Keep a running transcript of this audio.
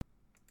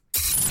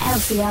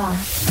LCR.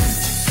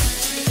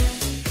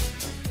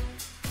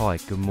 Hi,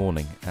 good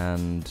morning,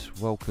 and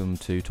welcome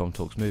to Tom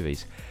Talks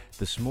Movies.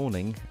 This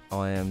morning,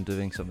 I am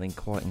doing something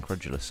quite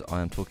incredulous. I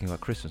am talking about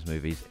Christmas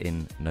movies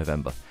in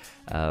November.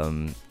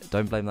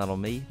 Don't blame that on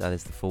me. That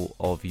is the fault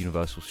of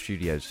Universal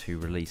Studios, who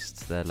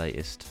released their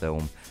latest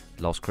film,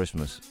 Last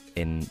Christmas,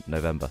 in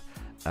November.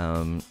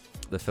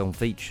 The film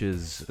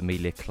features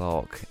Emilia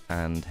Clarke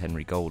and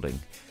Henry Golding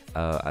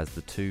as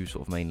the two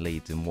sort of main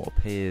leads in what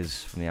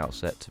appears from the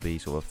outset to be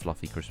sort of a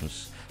fluffy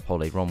Christmas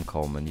holiday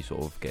rom-com, and you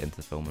sort of get into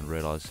the film and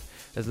realise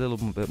it's a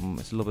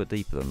little bit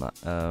deeper than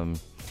that.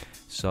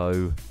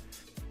 So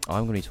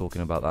I'm going to be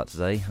talking about that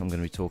today. I'm going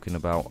to be talking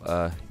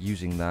about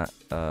using that,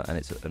 and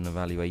it's an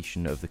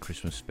evaluation of the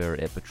Christmas spirit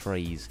it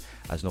portrays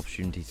as an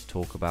opportunity to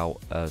talk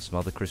about some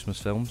other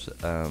Christmas films,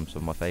 some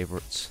of my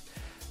favourites.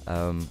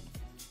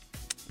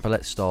 But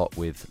let's start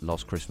with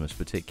Last Christmas.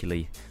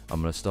 Particularly,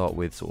 I'm going to start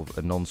with sort of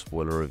a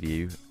non-spoiler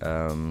review,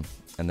 and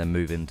then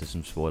move into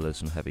some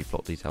spoilers and heavy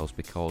plot details,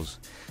 because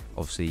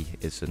obviously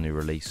it's a new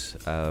release,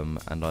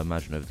 and I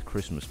imagine over the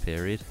Christmas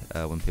period,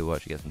 when people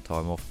actually get some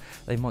time off,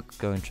 they might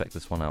go and check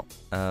this one out.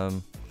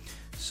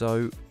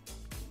 So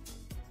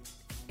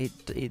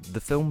the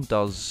film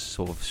does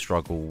sort of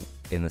struggle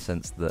in the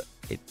sense that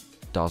it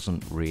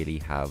doesn't really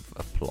have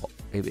a plot.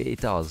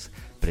 It does,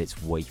 but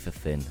it's wafer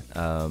thin.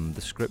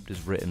 The script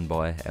is written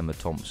by Emma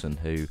Thompson,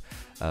 who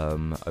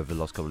over the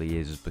last couple of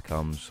years has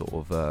become sort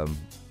of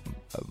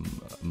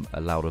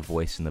a louder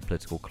voice in the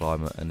political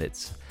climate, and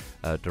it's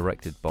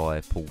directed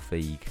by Paul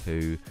Feig,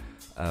 who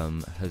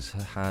has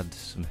had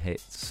some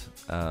hits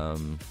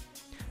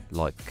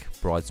like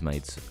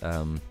Bridesmaids,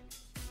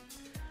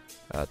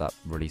 that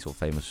really sort of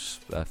famous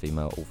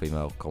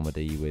all-female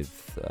comedy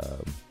with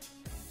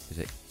is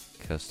it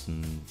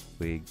Kirsten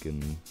Wiig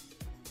and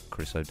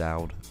Chris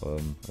O'Dowd, I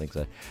think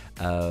so,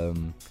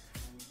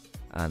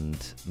 and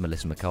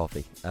Melissa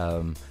McCarthy.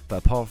 But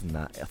apart from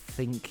that, I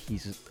think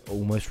he's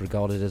almost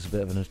regarded as a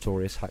bit of a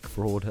notorious hack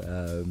fraud.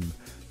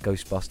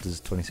 Ghostbusters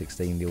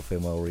 2016, the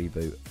all-female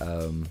reboot,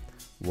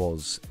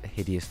 was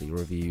hideously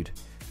reviewed,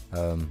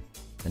 and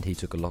he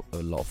took a lot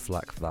of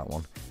flack for that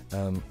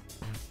one.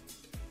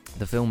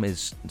 The film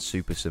is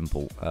super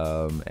simple.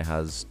 It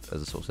has,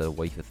 as I sort of said, a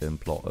wafer-thin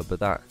plot, but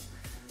that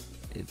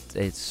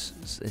it's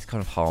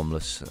kind of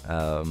harmless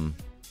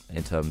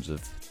in terms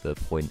of the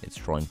point it's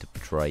trying to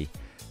portray.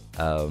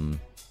 I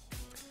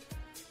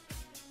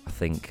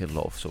think a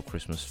lot of sort of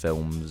Christmas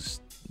films,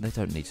 they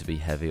don't need to be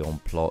heavy on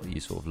plot. You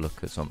sort of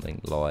look at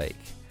something like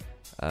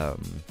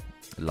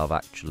Love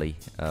Actually,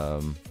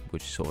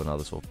 which is sort of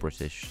another sort of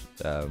British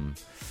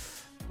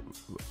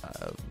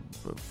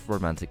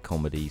romantic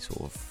comedy,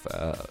 sort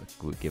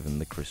of given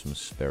the Christmas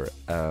spirit.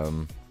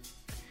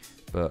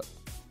 But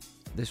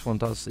this one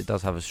does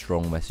have a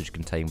strong message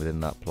contained within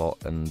that plot,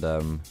 and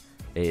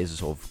it is a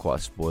sort of quite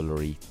a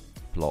spoilery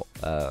plot,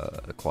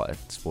 quite a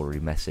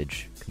spoilery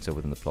message concealed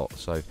within the plot.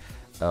 So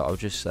I would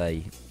just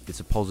say it's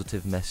a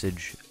positive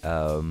message,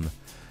 and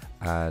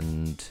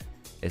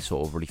it's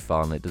sort of really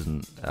fun. It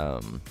doesn't,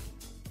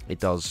 it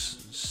does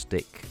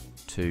stick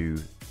to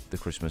the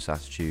Christmas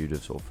attitude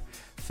of sort of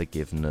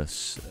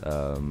forgiveness,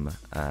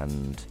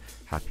 and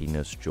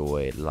happiness,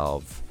 joy,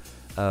 love.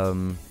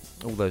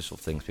 All those sort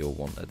of things people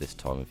want at this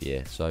time of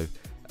year. So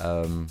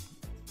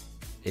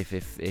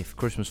if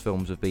Christmas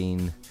films have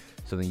been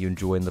something you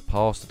enjoy in the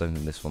past, I don't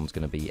think this one's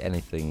going to be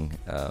anything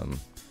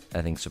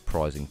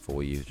surprising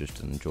for you. Just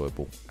an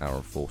enjoyable hour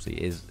and 40.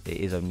 It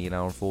is only an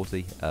hour and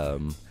 40.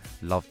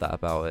 Loved that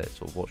about it.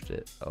 Sort of watched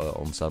it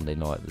on Sunday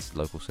night at this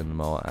local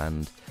cinema,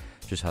 and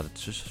just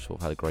sort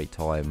of had a great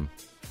time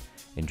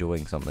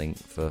enjoying something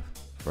for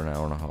an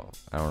hour and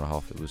a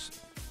half.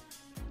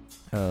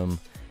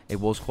 It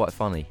was quite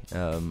funny.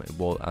 It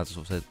was, as I sort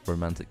of said,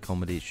 romantic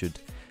comedy. It should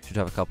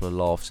have a couple of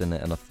laughs in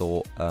it, and I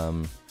thought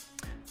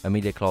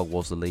Emilia Clarke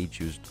was the lead.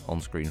 She was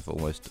on screen for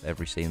almost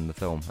every scene in the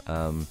film,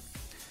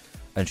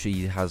 and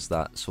she has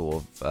that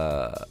sort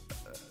of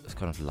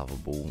kind of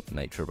lovable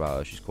nature about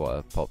her. She's quite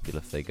a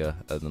popular figure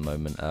at the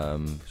moment.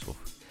 Sort of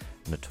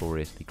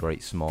notoriously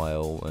great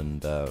smile,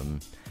 and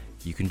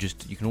you can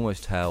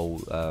almost tell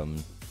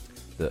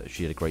that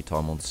she had a great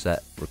time on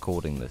set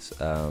recording this.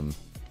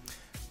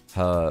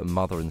 Her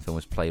mother in the film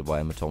was played by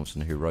Emma Thompson,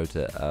 who wrote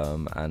it,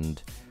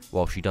 and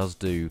while she does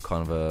do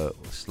kind of a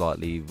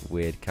slightly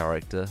weird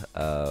character,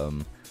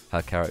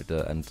 her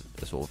character and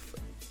sort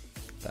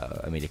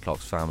of Emilia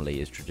Clarke's family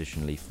is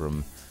traditionally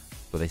from,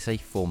 well, they say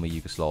former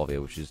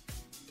Yugoslavia, which is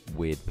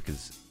weird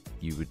because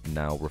you would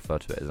now refer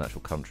to it as an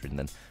actual country, and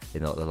then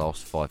in like the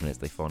last 5 minutes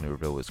they finally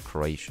reveal it's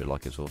Croatia,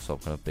 like it's all some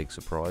kind of big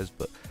surprise,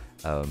 but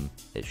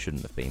it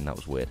shouldn't have been. That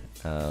was weird.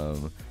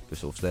 But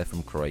sort of they're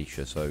from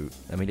Croatia, so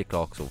Emilia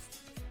Clarke sort of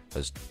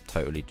has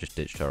totally just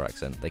ditched her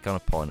accent. They kind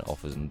of pawn it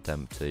off as an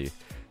attempt to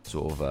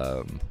sort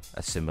of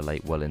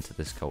assimilate well into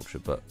this culture,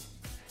 but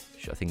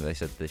I think they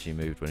said that she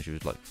moved when she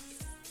was like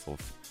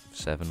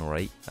 7 or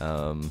 8.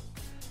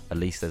 At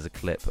least there's a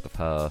clip of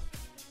her.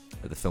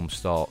 The film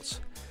starts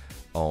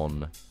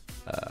on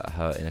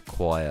her in a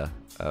choir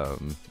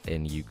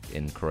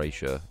in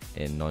Croatia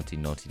in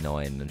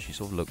 1999, and she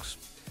sort of looks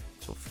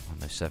sort of, I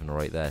don't know, 7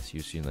 or 8 there, so you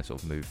assume they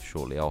sort of moved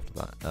shortly after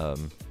that.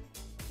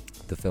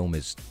 The film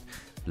is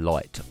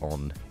light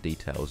on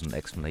details and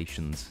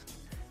explanations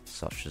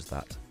such as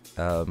that.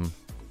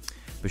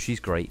 But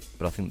she's great,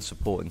 but I think the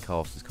supporting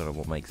cast is kind of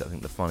what makes it. I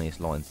think the funniest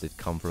lines did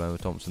come from Emma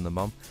Thompson, the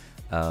mum.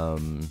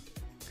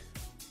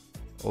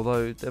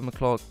 Although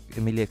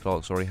Emilia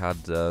Clarke's already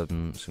had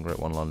some great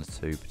one-liners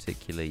too,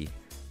 particularly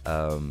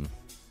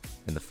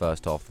in the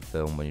first half of the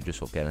film, when you're just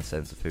sort of getting a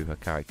sense of who her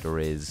character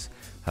is,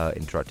 her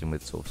interacting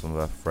with sort of some of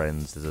her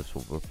friends. There's a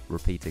sort of a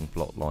repeating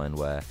plot line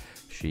where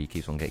she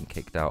keeps on getting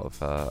kicked out of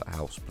her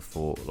house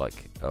before,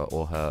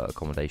 or her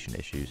accommodation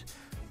issues,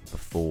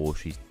 before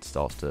she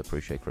starts to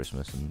appreciate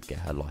Christmas and get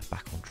her life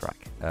back on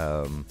track.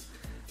 And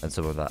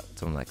some of that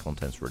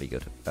content's really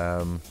good.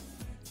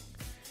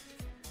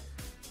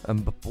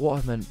 But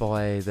what I meant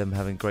by them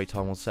having a great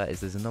time on set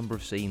is there's a number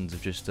of scenes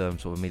of just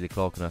sort of Emilia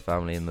Clarke and her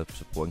family and the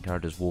supporting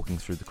characters walking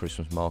through the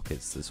Christmas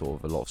markets. There's sort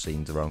of a lot of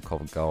scenes around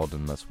Covent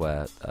Garden. That's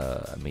where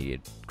Emilia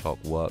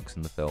Clarke works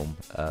in the film.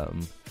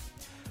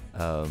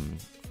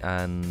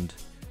 And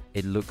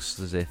it looks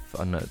as if,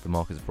 I know the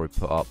markets are probably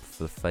put up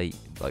for the fake,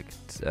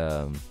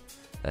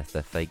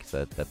 they're fake,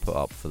 they're put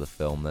up for the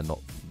film. They're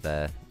not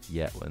there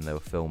yet when they were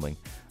filming.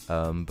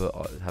 But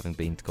having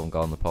been to Covent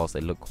Garden in the past,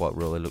 they looked quite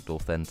real, they looked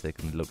authentic,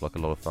 and they looked like a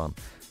lot of fun.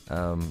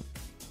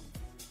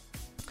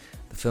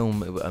 The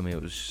film,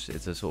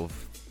 it's a sort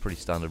of pretty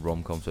standard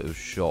rom-com, so it was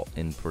shot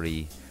in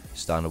pretty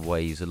standard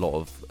ways. A lot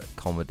of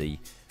comedy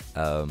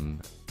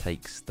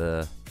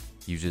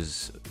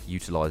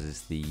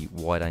utilizes the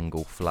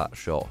wide-angle flat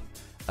shot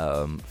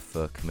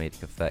for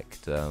comedic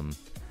effect.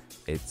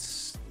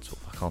 It's sort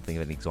of, I can't think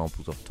of any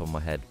examples off the top of my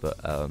head, but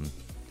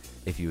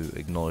if you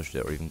acknowledged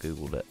it or even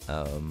googled it,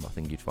 I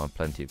think you'd find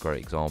plenty of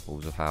great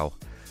examples of how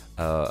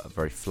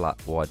very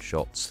flat, wide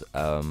shots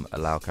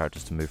allow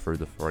characters to move through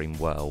the frame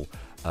well,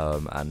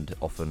 and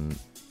often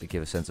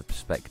give a sense of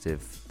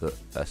perspective that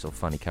a sort of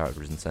funny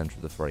character is in the centre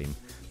of the frame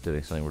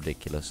doing something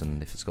ridiculous,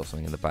 and if it's got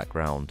something in the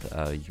background,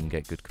 you can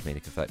get good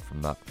comedic effect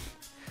from that.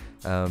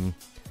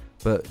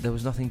 But there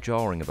was nothing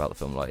jarring about the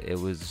film. Like, it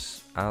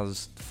was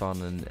as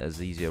fun and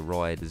as easy a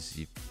ride as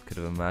you could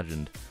have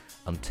imagined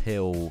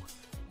until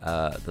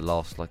the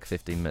last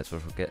 15 minutes,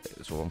 which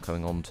I'm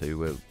coming on to.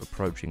 We're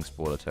approaching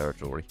spoiler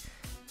territory,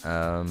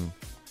 and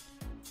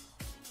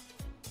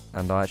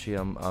I'm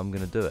going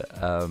to do it.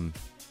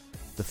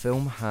 The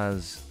film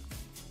has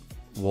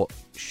what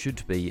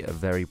should be a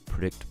very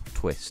predictable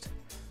twist,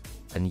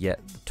 and yet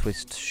the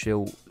twist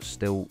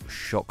still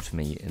shocked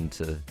me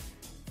into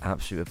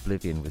absolute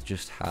oblivion with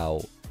just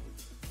how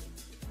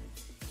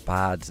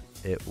bad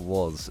it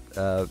was.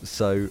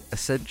 So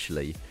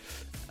essentially,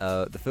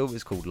 the film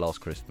is called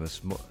Last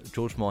Christmas.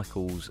 George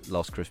Michael's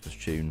Last Christmas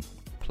tune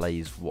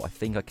plays what I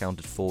think I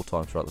counted 4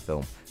 times throughout the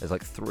film. There's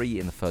 3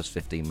 in the first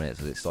 15 minutes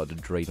as it started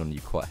to drain on you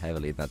quite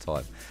heavily in that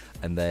time,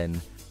 and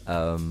then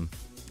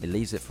it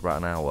leaves it for about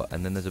an hour,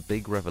 and then there's a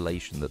big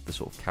revelation that the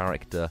sort of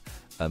character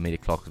Emilia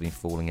Clarke has been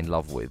falling in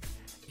love with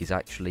is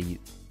actually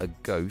a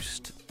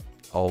ghost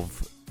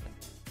of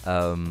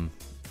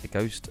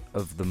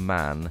the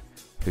man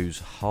whose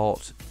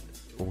heart,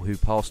 or who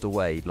passed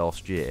away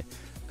last year,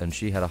 and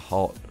she had a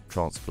heart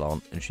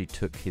transplant, and she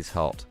took his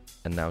heart,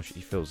 and now she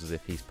feels as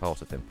if he's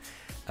part of him.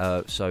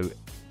 So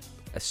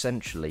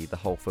essentially the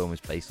whole film is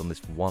based on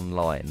this one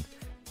line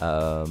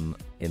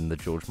in the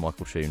George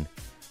Michael tune,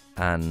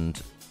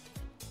 and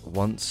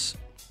once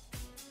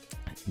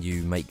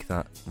you make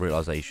that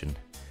realization,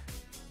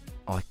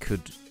 I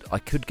could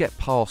get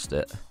past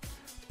it,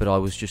 but I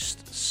was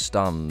just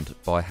stunned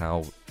by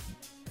how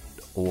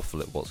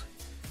awful it was.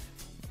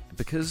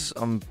 Because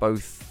I'm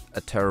both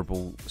a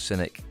terrible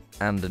cynic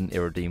and an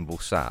irredeemable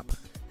sap,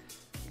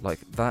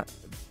 that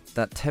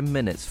 10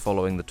 minutes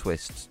following the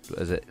twist,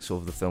 as it sort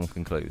of the film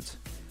concludes,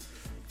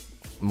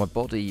 my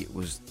body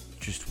was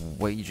just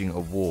waging a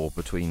war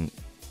between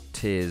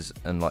tears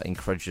and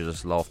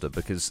incredulous laughter,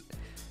 because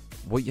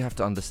what you have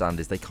to understand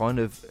is they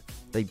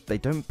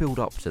don't build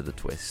up to the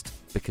twist,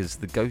 because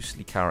the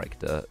ghostly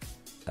character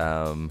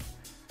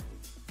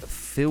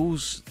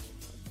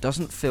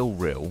doesn't feel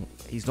real.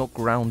 He's not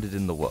grounded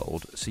in the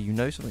world, so you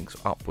know something's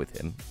up with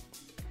him.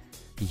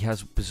 He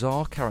has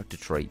bizarre character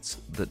traits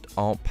that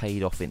aren't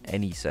paid off in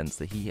any sense.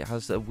 That he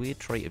has a weird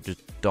trait of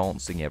just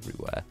dancing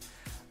everywhere,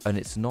 and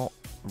it's not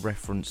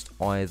referenced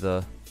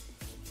either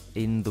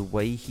in the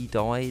way he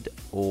died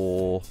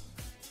or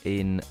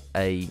in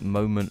a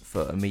moment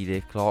for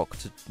Emilia Clarke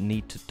to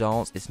need to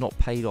dance. It's not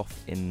paid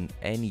off in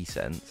any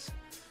sense.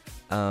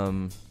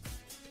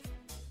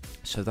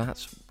 So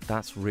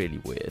that's really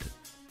weird.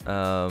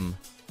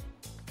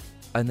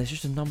 And there's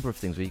just a number of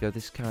things where you go,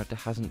 this character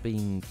hasn't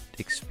been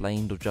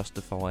explained or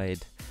justified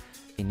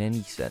in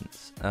any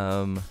sense.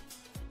 And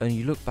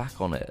you look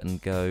back on it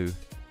and go,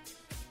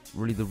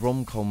 really the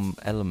rom-com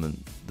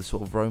element, the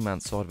sort of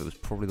romance side of it was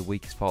probably the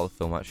weakest part of the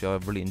film. Actually, I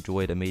really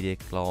enjoyed Emilia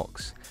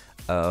Clarke's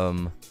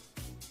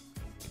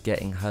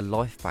getting her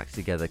life back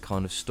together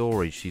kind of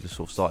story. She just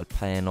sort of started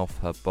paying off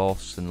her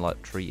boss and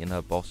like treating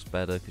her boss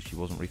better because she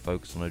wasn't really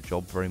focused on her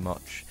job very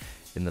much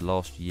in the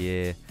last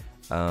year.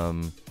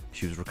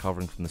 She was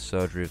recovering from the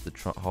surgery of the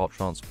heart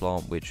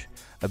transplant, which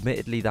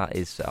admittedly that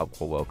is set up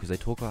quite well because they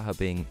talk about her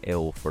being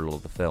ill for a lot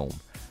of the film,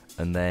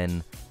 and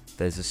then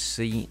there's a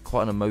scene,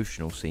 quite an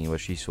emotional scene, where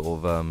she's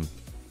sort of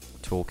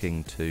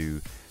talking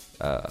to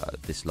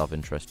this love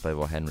interest played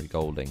by Henry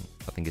Golding.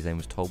 I think his name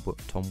was Tom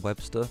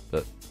Webster,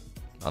 but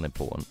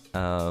unimportant.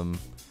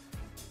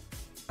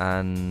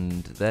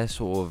 And they're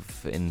sort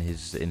of in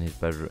his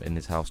bedroom, in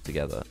his house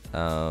together.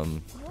 You're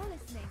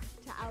listening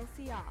to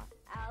LCR.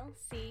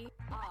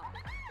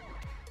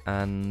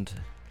 And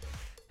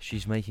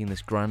she's making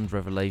this grand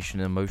revelation,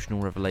 emotional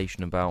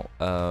revelation about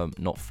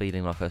not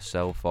feeling like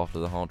herself after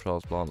the heart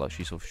transplant. Like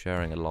she's sort of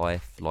sharing a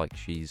life, like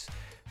she's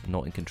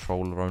not in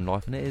control of her own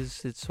life. And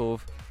it's sort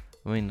of,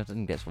 I mean, I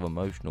didn't get sort of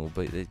emotional,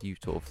 but you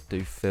sort of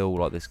do feel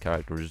like this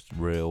character is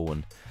real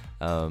and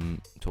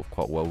sort of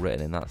quite well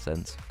written in that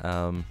sense.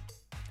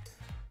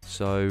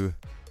 So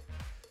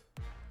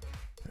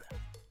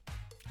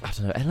I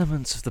don't know,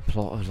 elements of the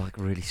plot are like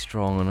really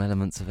strong and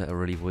elements of it are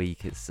really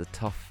weak. It's a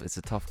tough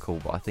call,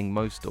 but I think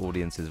most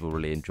audiences will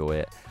really enjoy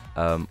it.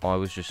 I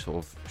was just sort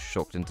of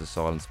shocked into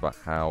silence about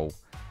how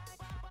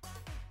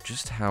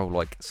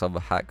like some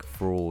hack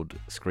fraud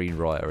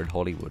screenwriter in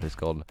Hollywood has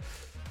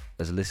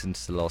listened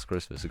to Last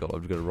Christmas and gone,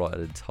 I'm going to write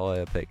an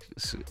entire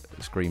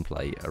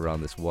screenplay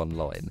around this one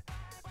line,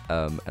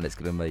 and it's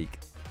going to make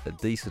a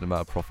decent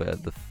amount of profit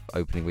at the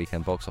opening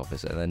weekend box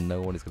office, and then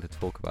no one is going to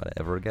talk about it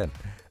ever again.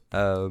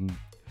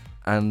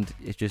 And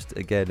it just,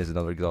 again, is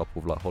another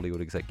example of like Hollywood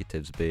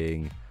executives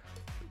being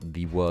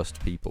the worst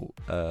people.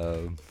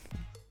 I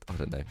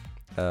don't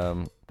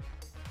know.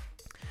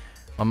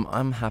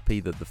 I'm happy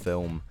that the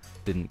film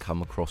didn't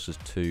come across as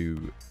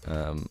too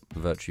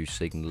virtue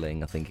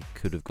signalling. I think it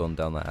could have gone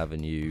down that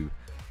avenue.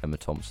 Emma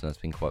Thompson has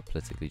been quite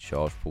politically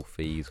charged. Paul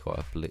Feig, quite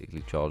a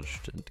politically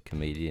charged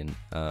comedian.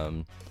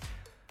 And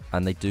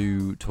they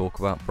do talk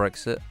about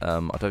Brexit.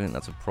 I don't think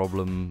that's a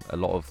problem. A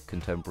lot of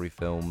contemporary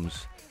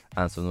films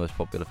and some of the most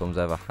popular films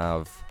ever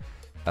have,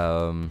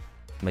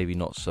 maybe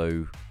not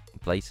so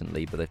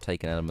blatantly, but they've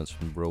taken elements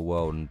from the real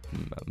world and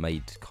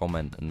made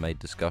comment and made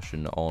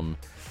discussion on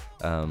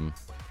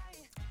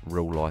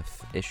real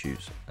life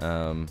issues.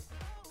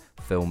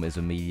 Film is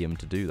a medium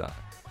to do that.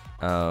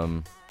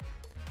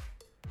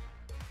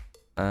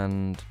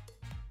 And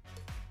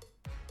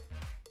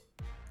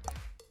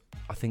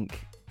I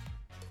think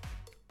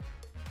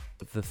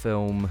the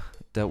film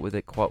dealt with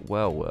it quite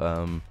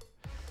well.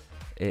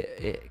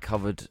 It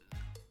covered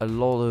a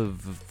lot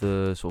of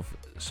the sort of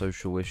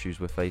social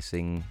issues we're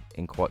facing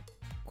in quite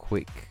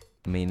quick,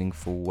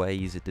 meaningful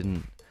ways. It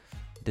didn't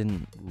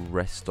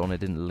rest on it,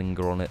 didn't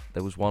linger on it.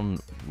 There was one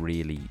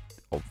really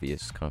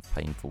obvious kind of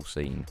painful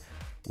scene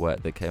where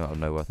that came out of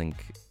nowhere. I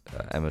think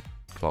Emma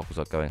Clarke was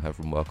like going home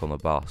from work on the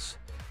bus,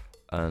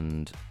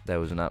 and there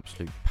was an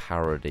absolute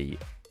parody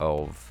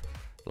of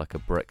like a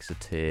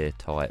Brexiteer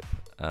type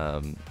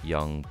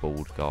young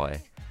bald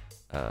guy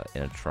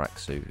in a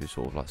tracksuit who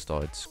sort of like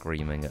started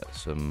screaming at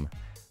some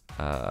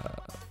I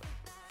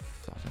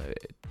don't know,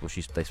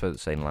 they spoke the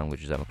same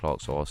language as Emma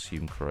Clarke, so I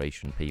assume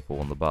Croatian people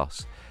on the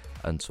bus,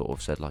 and sort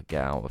of said like,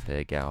 get out of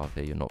here,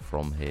 you're not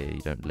from here,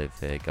 you don't live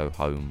here, go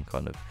home,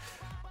 kind of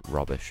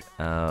rubbish.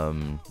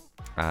 And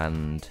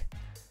I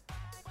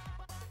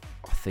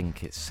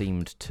think it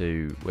seemed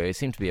to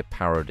be a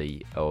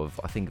parody of,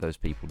 I think those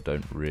people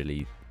don't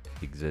really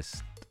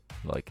exist.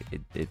 Like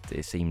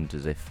it seemed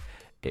as if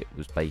it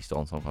was based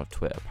on some kind of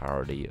Twitter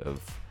parody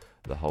of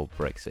the whole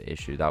Brexit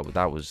issue. That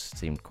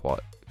seemed quite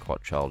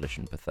childish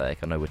and pathetic.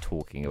 I know we're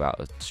talking about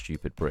a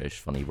stupid British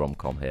funny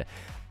rom-com here,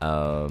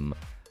 and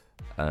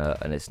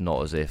it's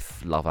not as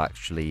if Love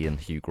Actually and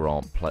Hugh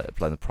Grant playing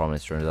the Prime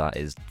Minister and that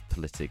is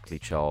politically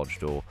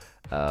charged or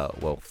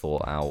well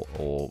thought out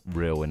or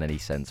real in any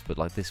sense, but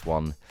like this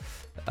one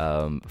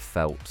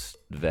felt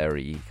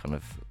very kind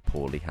of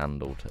poorly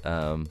handled,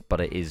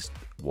 but it is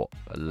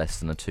less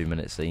than a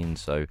 2-minute scene,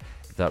 so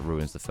if that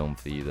ruins the film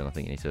for you, then I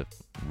think you need to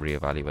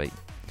reevaluate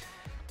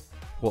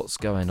what's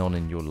going on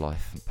in your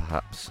life,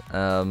 perhaps.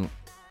 I'm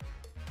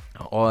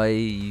not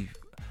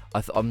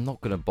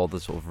going to bother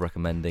sort of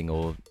recommending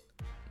or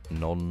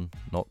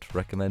not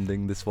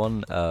recommending this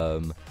one.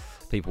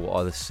 People will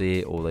either see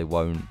it or they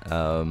won't.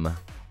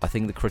 I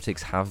think the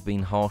critics have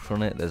been harsh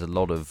on it. There's a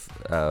lot of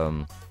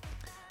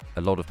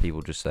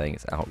people just saying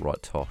it's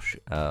outright tosh.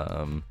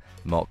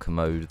 Mark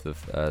Kermode, the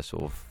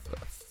sort of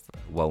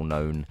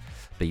well-known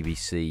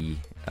BBC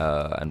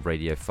and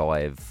Radio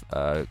 5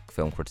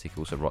 film critic,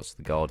 also writes to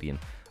The Guardian.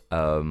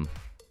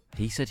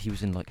 He said he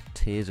was in like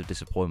tears of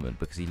disappointment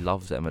because he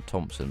loves Emma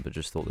Thompson but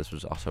just thought this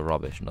was utter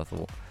rubbish, and I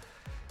thought,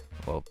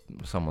 well,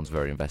 someone's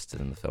very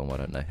invested in the film, I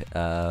don't know.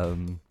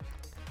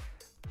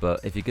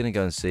 But if you're going to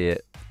go and see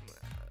it,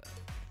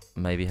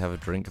 maybe have a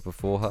drink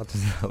beforehand.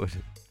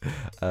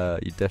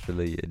 You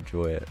definitely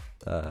enjoy it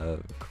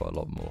quite a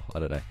lot more, I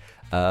don't know.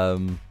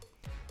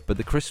 But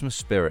the Christmas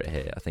spirit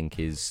here, I think,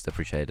 is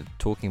appreciated.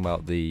 Talking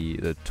about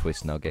the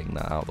twist now, getting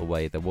that out of the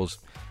way, there was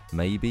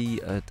maybe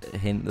a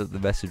hint that the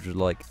message was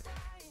like,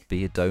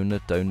 be a donor,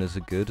 donors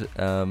are good,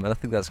 and I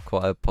think that's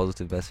quite a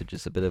positive message.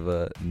 It's a bit of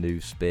a new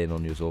spin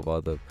on your sort of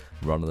either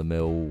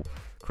run-of-the-mill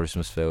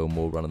Christmas film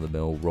or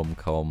run-of-the-mill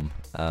rom-com,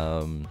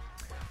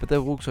 but there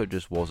also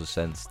just was a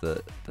sense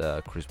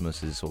that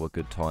Christmas is sort of a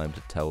good time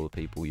to tell the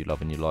people you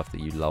love in your life that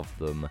you love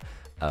them,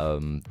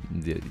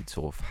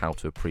 sort of how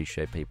to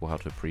appreciate people, how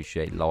to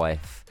appreciate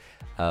life,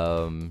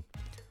 and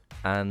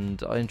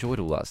I enjoyed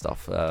all that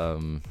stuff. I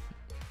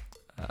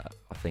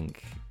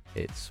think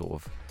it's sort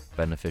of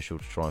beneficial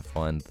to try and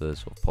find the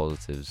sort of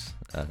positives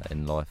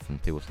in life,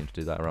 and people seem to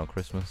do that around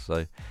Christmas,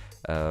 so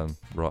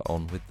right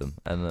on with them.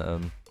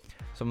 And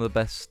some of the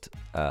best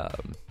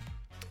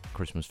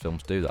Christmas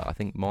films do that. I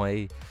think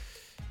the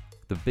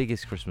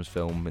biggest Christmas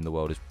film in the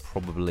world is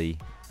probably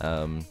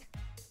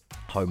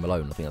Home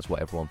Alone. I think that's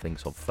what everyone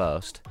thinks of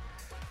first,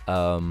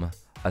 and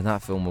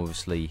that film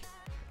obviously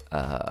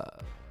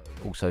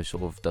also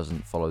sort of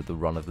doesn't follow the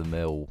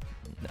run-of-the-mill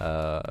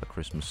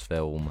Christmas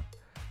film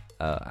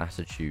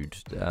attitude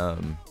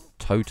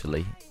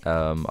totally.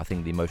 I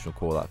think the emotional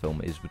core of that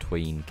film is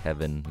between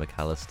Kevin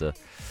McAllister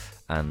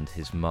and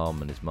his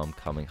mum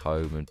coming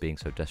home and being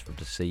so desperate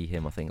to see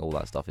him. I think all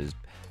that stuff is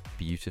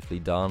beautifully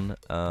done,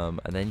 and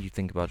then you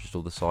think about just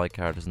all the side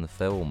characters in the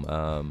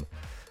film,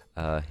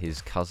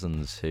 his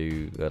cousins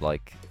who are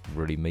like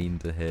really mean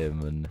to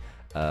him, and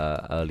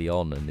early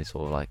on, and it's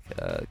sort of like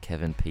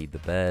Kevin peed the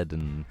bed,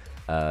 and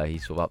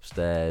he's sort of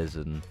upstairs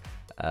and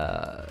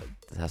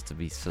has to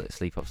be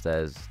sleep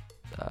upstairs,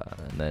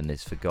 and then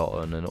is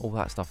forgotten, and all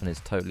that stuff, and it's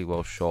totally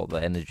well shot.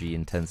 The energy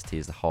intensity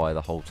is high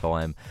the whole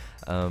time,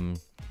 and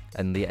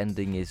the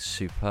ending is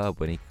superb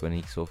when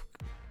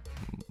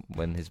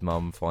his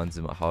mum finds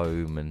him at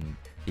home and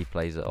he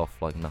plays it off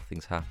like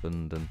nothing's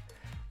happened. And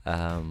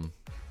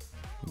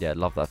yeah,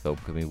 love that film.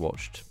 I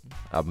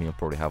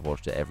probably have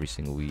watched it every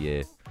single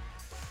year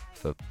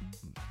for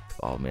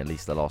at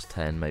least the last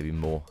 10, maybe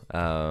more.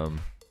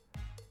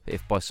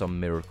 If by some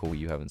miracle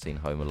you haven't seen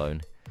Home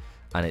Alone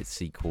and its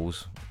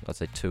sequels, I'd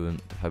say Home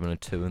Alone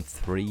 2 and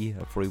 3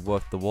 are probably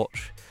worth the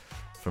watch.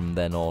 From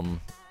then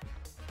on,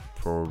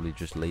 probably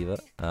just leave it.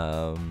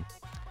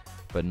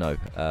 But no,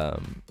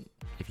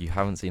 if you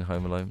haven't seen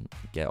Home Alone,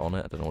 get on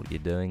it. I don't know what you're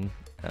doing.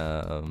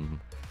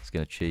 It's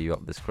going to cheer you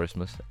up this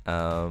Christmas.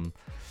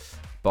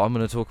 But I'm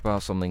going to talk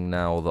about something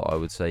now that I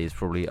would say is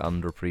probably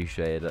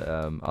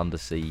underappreciated,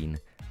 underseen,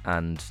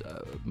 and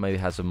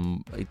maybe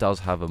it does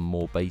have a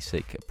more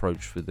basic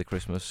approach with the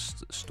Christmas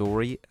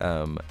story,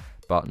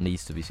 but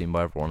needs to be seen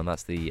by everyone, and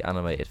that's the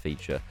animated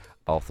feature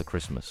Arthur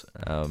Christmas.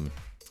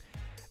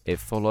 It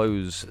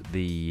follows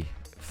the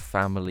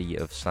family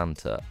of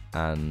Santa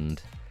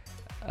and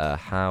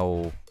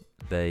how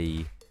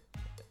they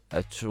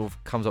sort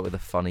of comes up with a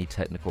funny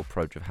technical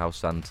approach of how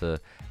the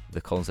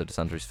concept of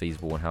Santa is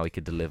feasible, and how he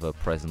could deliver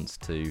presents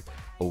to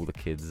all the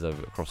kids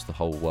across the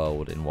whole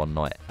world in one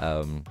night.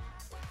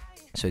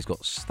 So he's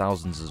got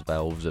thousands of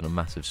elves in a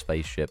massive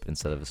spaceship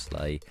instead of a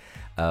sleigh,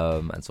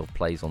 and sort of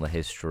plays on the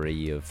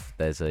history of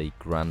there's a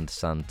grand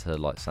Santa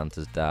like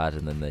Santa's dad,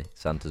 and then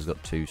Santa's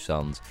got two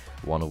sons,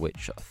 one of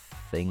which I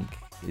think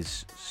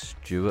is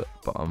Stuart,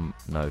 but I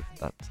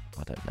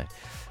don't know.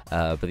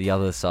 But the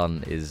other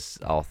son is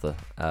Arthur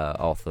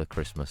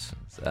Christmas.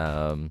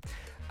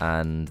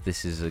 And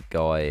this is a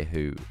guy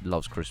who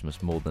loves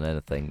Christmas more than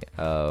anything,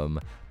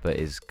 but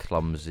is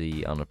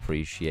clumsy,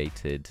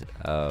 unappreciated,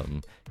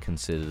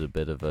 considered a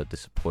bit of a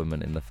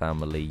disappointment in the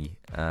family,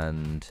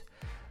 and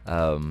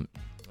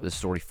the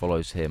story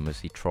follows him as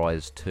he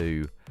tries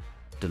to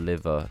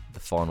deliver the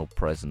final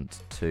present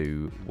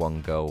to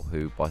one girl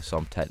who, by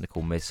some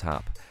technical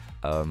mishap,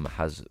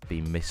 has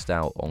been missed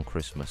out on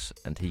Christmas,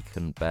 and he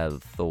couldn't bear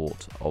the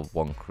thought of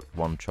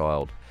one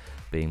child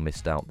being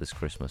missed out this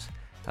Christmas.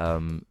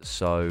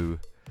 So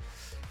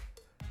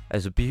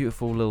there's a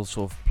beautiful little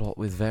sort of plot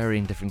with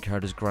varying different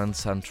characters. Grand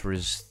Santa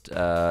is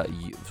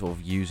sort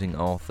of using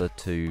Arthur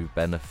to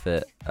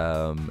benefit.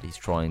 He's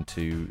trying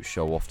to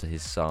show off to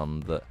his son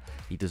that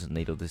he doesn't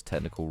need all this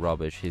technical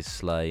rubbish. His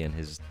sleigh and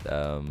his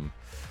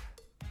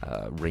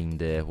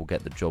reindeer will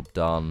get the job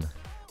done.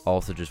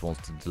 Arthur just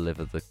wants to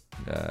deliver the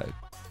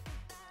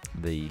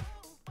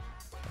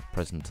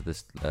present to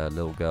this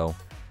little girl.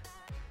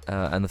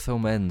 And the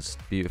film ends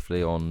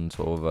beautifully on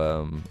sort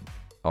of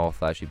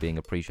Arthur actually being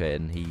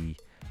appreciated, and he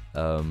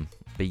not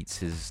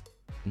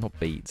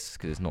beats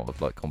because it's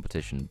not like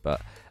competition,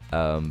 but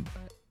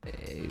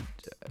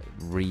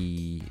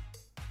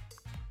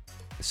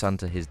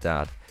Santa, his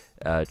dad,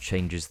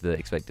 changes the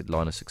expected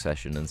line of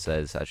succession and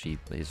says actually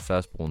his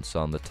firstborn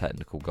son, the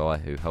technical guy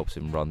who helps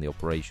him run the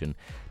operation,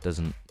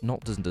 doesn't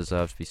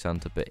deserve to be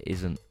Santa, but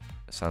isn't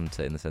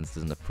Santa in the sense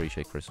doesn't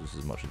appreciate Christmas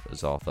as much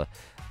as Arthur,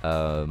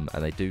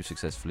 and they do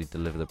successfully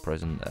deliver the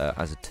present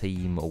as a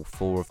team, all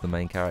four of the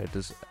main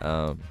characters,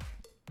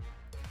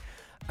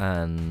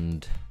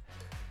 and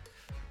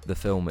the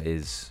film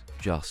is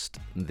just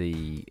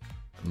the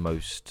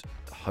most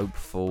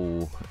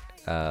hopeful,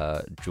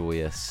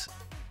 joyous,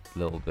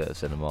 little bit of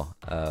cinema.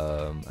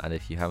 And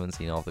if you haven't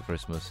seen After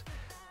Christmas,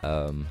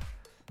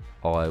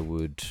 I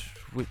would.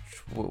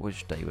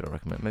 Which day would I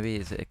recommend? Maybe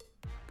is it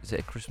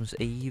a Christmas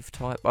Eve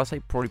type? I'd say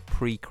probably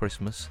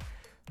pre-Christmas.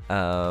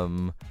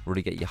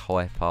 Really get your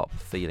hype up,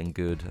 feeling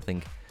good. I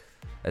think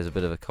there's a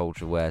bit of a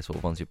culture where sort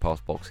of once you pass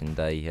Boxing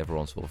Day,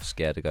 everyone's sort of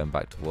scared of going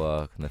back to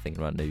work and they're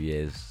thinking about New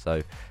Year's.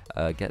 So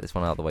get this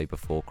one out of the way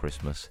before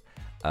Christmas,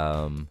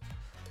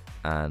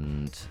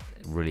 and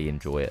really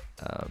enjoy it.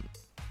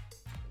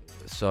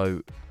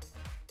 So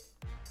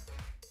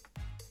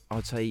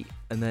I'd say,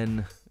 and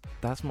then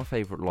that's my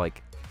favourite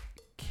like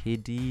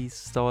kiddie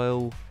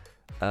style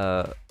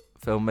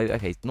film. Maybe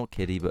okay, not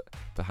kiddie, but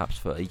perhaps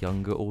for a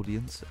younger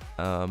audience.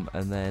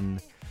 And then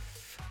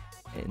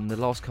in the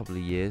last couple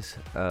of years,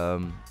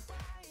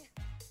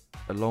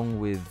 along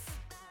with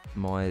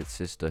my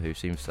sister, who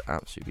seems to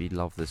absolutely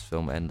love this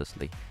film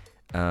endlessly,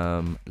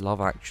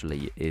 Love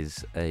Actually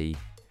is a,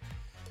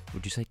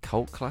 would you say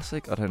cult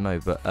classic? I don't know,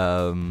 but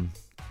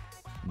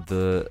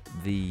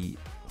the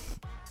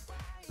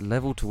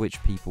level to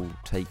which people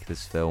take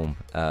this film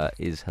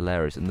is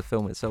hilarious, and the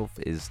film itself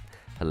is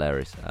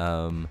hilarious.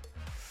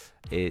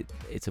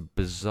 It's a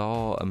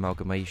bizarre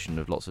amalgamation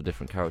of lots of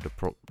different character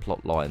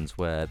plot lines,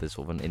 where there's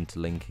sort of an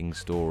interlinking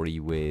story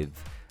with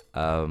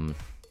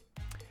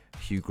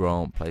Hugh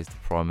Grant plays the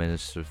Prime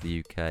Minister of the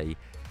UK.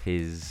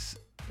 His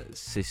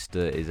sister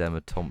is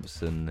Emma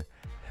Thompson,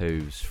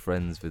 who's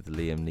friends with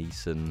Liam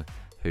Neeson,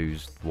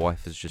 whose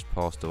wife has just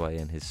passed away,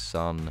 and his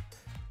son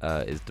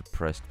is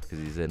depressed because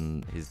he's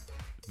in his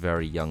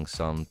very young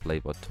son,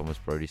 played by Thomas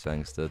Brodie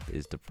Sangster,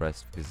 is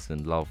depressed because he's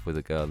in love with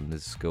a girl in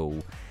his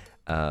school.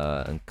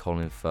 And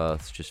Colin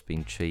Firth's just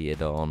been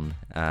cheated on,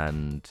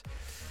 and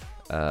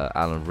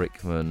Alan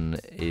Rickman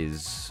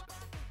is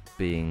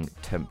being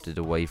tempted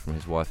away from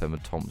his wife Emma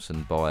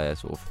Thompson by a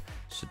sort of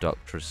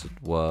seductress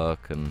at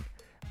work, and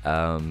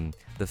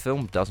the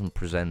film doesn't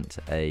present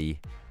a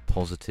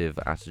positive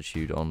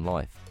attitude on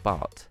life,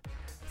 but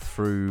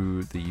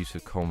through the use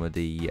of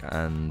comedy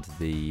and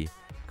the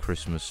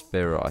Christmas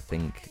spirit, I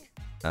think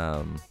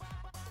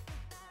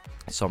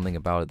something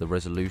about it, the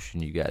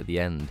resolution you get at the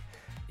end,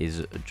 is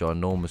a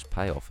ginormous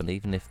payoff. And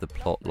even if the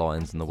plot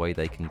lines and the way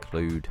they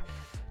conclude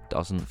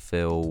doesn't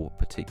feel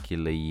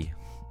particularly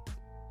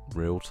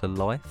real to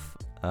life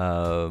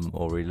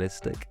or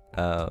realistic,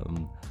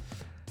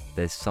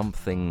 there's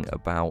something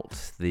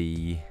about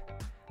the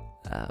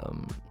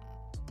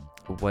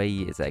way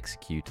it's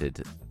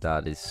executed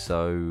that is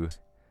so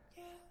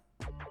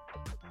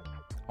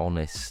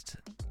honest.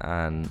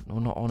 And well,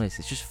 not honest,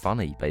 it's just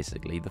funny.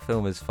 Basically, the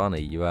film is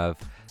funny. You have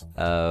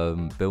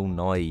Bill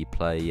Nighy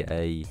play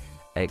a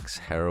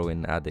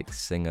ex-heroin addict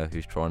singer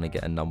who's trying to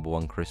get a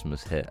 #1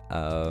 Christmas hit,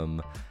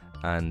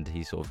 and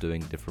he's sort of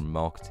doing different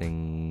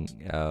marketing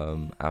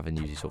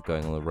avenues. He's sort of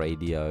going on the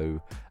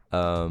radio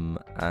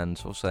and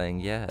sort of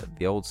saying, yeah,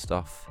 the old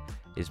stuff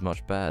is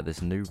much better,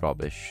 this new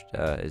rubbish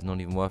is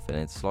not even worth it.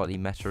 And it's slightly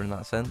meta in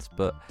that sense,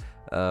 but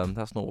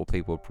that's not what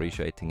people are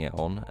appreciating it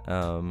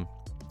on.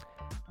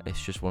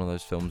 It's just one of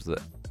those films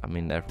that, I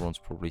mean, everyone's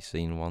probably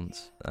seen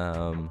once,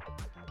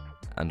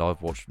 and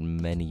I've watched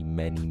many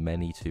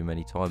too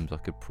many times. I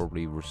could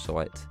probably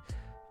recite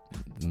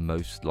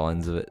most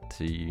lines of it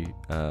to you.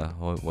 I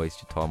won't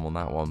waste your time on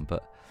that one,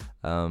 but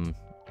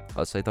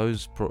I'd say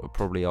those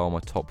probably are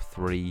my top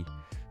 3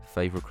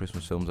 favourite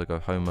Christmas films. I'd go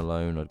Home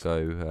Alone, I'd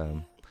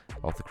go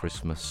After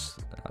Christmas,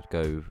 I'd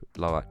go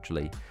Love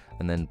Actually,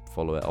 and then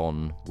follow it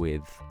on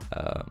with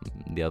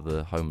the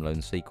other Home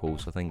Alone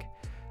sequels. I think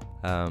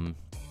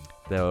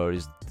there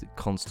is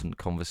constant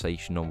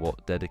conversation on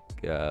what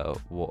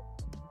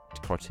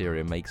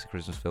criteria makes a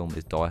Christmas film.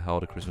 Is Die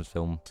Hard a Christmas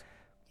film?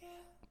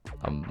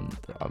 I'm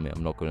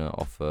not going to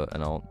offer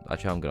an answer.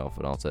 Actually, I'm going to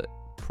offer an answer.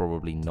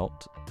 Probably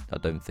not. I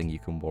don't think you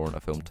can warrant a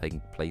film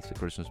taking place at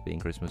Christmas being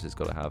Christmas. It's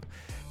got to have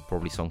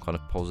probably some kind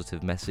of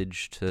positive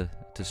message to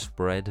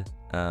spread,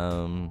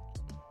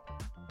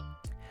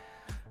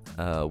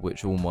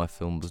 which all my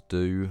films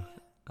do.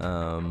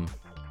 And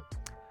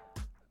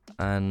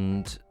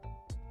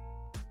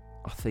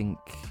I think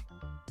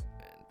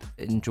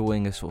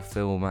enjoying a sort of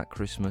film at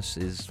Christmas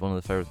is one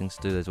of the favourite things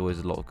to do. There's always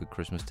a lot of good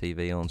Christmas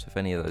TV on, so if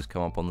any of those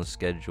come up on the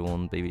schedule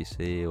on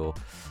BBC or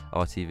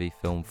ITV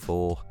Film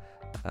 4,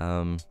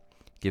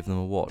 give them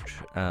a watch.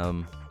 I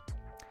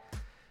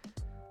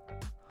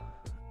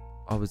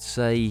would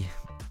say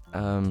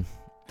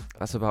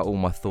that's about all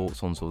my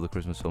thoughts on sort of the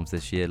Christmas films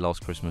this year.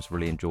 Last Christmas,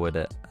 really enjoyed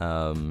it.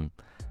 Go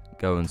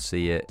and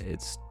see it.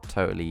 It's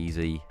totally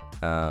easy.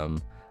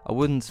 I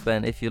wouldn't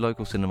spend, if your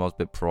local cinema's a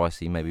bit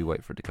pricey, maybe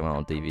wait for it to come out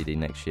on DVD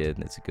next year,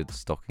 and it's a good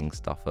stocking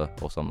stuffer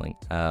or something.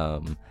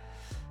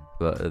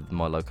 But at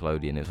my local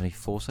Odeon, it was only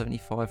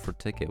 $4.75 for a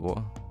ticket.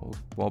 What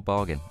a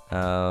bargain.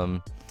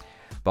 But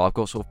I've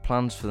got sort of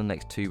plans for the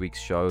next 2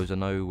 weeks' shows. I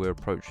know we're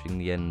approaching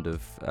the end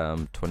of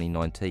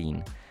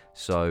 2019,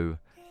 so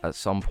at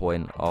some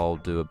point I'll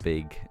do a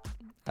big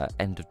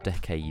end of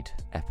decade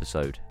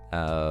episode.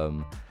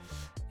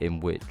 In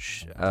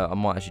which I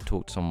might actually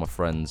talk to some of my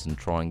friends and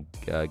try and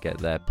get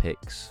their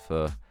picks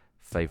for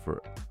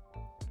favourite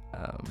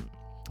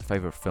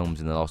favourite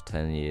films in the last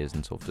 10 years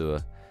and sort of do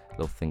a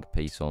little think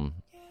piece on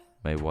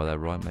maybe why they're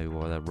right, maybe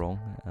why they're wrong.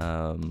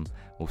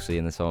 We'll see,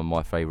 and then some of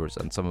my favourites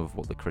and some of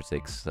what the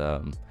critics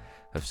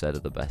have said are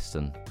the best,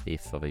 and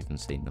if I've even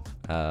seen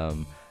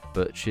them.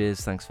 But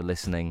cheers, thanks for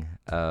listening.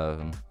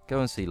 Go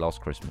and see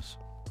Last Christmas.